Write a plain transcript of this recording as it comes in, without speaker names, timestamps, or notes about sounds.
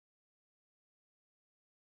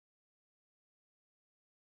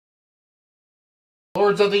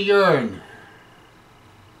Lords of the Urn,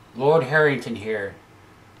 Lord Harrington here,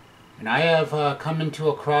 and I have come into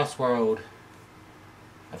a crossroad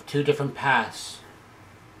of two different paths.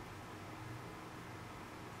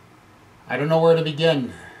 I don't know where to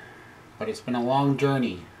begin, but it's been a long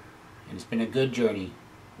journey, and it's been a good journey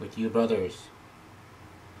with you brothers.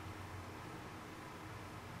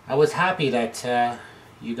 I was happy that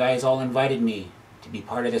you guys all invited me to be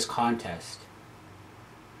part of this contest.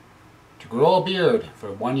 To grow a beard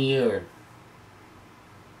for 1 year,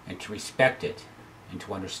 and to respect it, and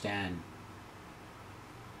to understand.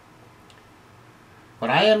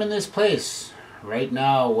 But I am in this place right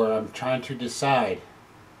now where I'm trying to decide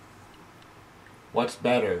what's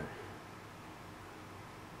better.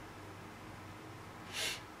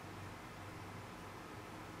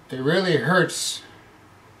 It really hurts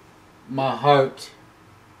my heart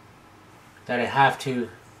that I have to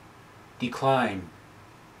decline.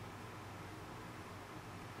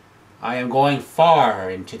 I am going far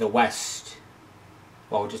into the west,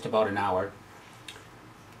 well, just about an hour,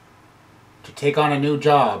 to take on a new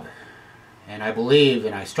job. And I believe,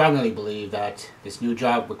 and I strongly believe, that this new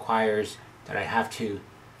job requires that I have to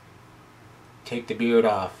take the beard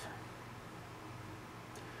off.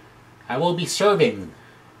 I will be serving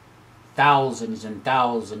thousands and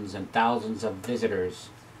thousands and thousands of visitors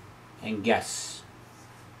and guests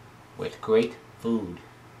with great food.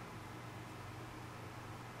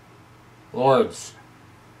 Lords,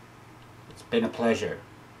 it's been a pleasure.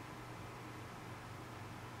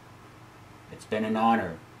 It's been an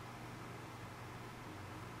honor.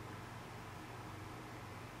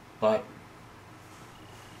 But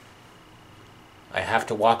I have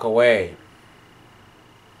to walk away.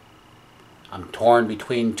 I'm torn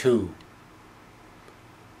between two.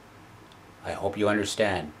 I hope you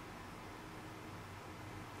understand.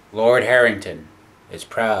 Lord Harrington is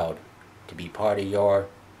proud to be part of your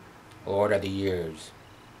Lord of the Years.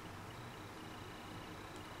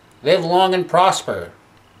 Live long and prosper,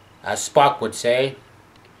 as Spock would say,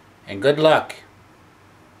 and good luck.